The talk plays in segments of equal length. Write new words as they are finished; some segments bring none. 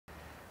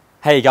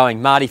How you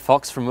going? Marty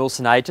Fox from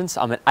Wilson Agents.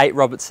 I'm at 8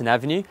 Robertson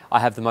Avenue.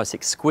 I have the most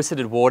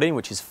exquisite ward-in,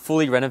 which is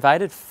fully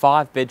renovated,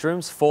 5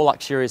 bedrooms, 4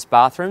 luxurious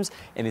bathrooms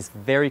in this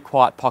very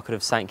quiet pocket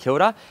of St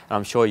Kilda, and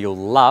I'm sure you'll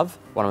love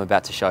what I'm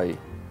about to show you.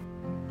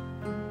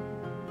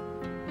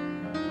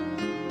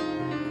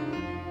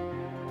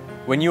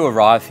 When you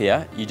arrive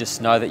here, you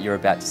just know that you're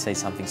about to see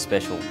something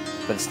special,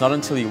 but it's not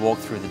until you walk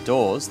through the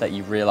doors that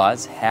you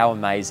realise how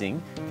amazing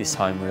this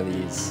home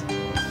really is.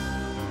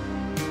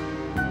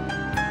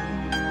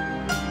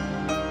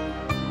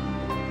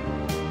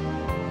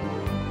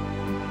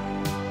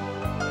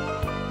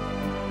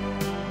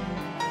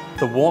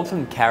 The warmth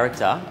and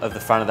character of the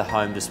front of the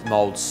home just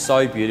moulds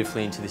so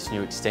beautifully into this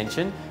new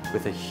extension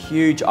with a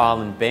huge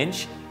island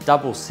bench,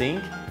 double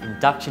sink,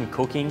 induction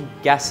cooking,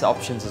 gas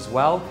options as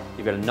well.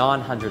 You've got a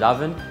 900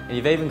 oven, and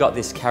you've even got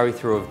this carry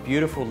through of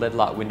beautiful LED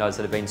light windows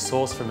that have been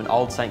sourced from an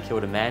old St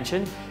Kilda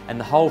mansion, and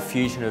the whole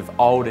fusion of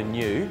old and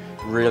new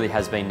really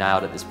has been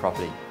nailed at this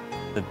property.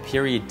 The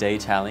period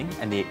detailing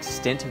and the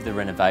extent of the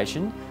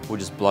renovation will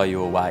just blow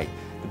you away.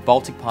 The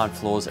Baltic pine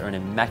floors are in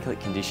immaculate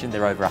condition.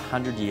 They're over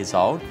 100 years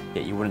old,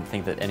 yet you wouldn't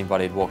think that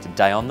anybody had walked a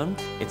day on them.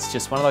 It's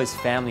just one of those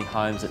family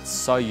homes that's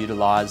so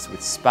utilised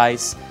with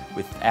space,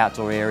 with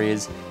outdoor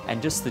areas,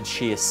 and just the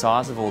sheer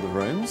size of all the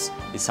rooms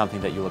is something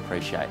that you'll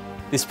appreciate.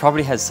 This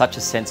property has such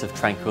a sense of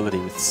tranquility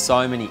with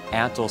so many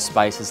outdoor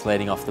spaces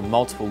leading off the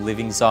multiple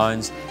living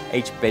zones.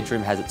 Each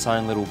bedroom has its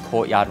own little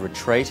courtyard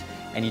retreat,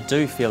 and you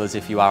do feel as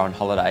if you are on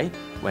holiday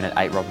when at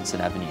 8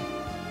 Robinson Avenue.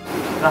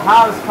 The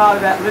hardest part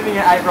about living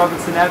at 8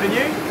 Robertson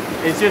Avenue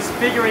is just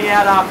figuring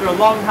out after a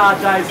long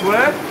hard day's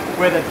work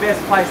where the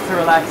best place to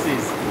relax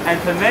is. And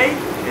for me,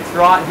 it's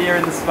right here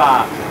in the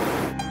spa.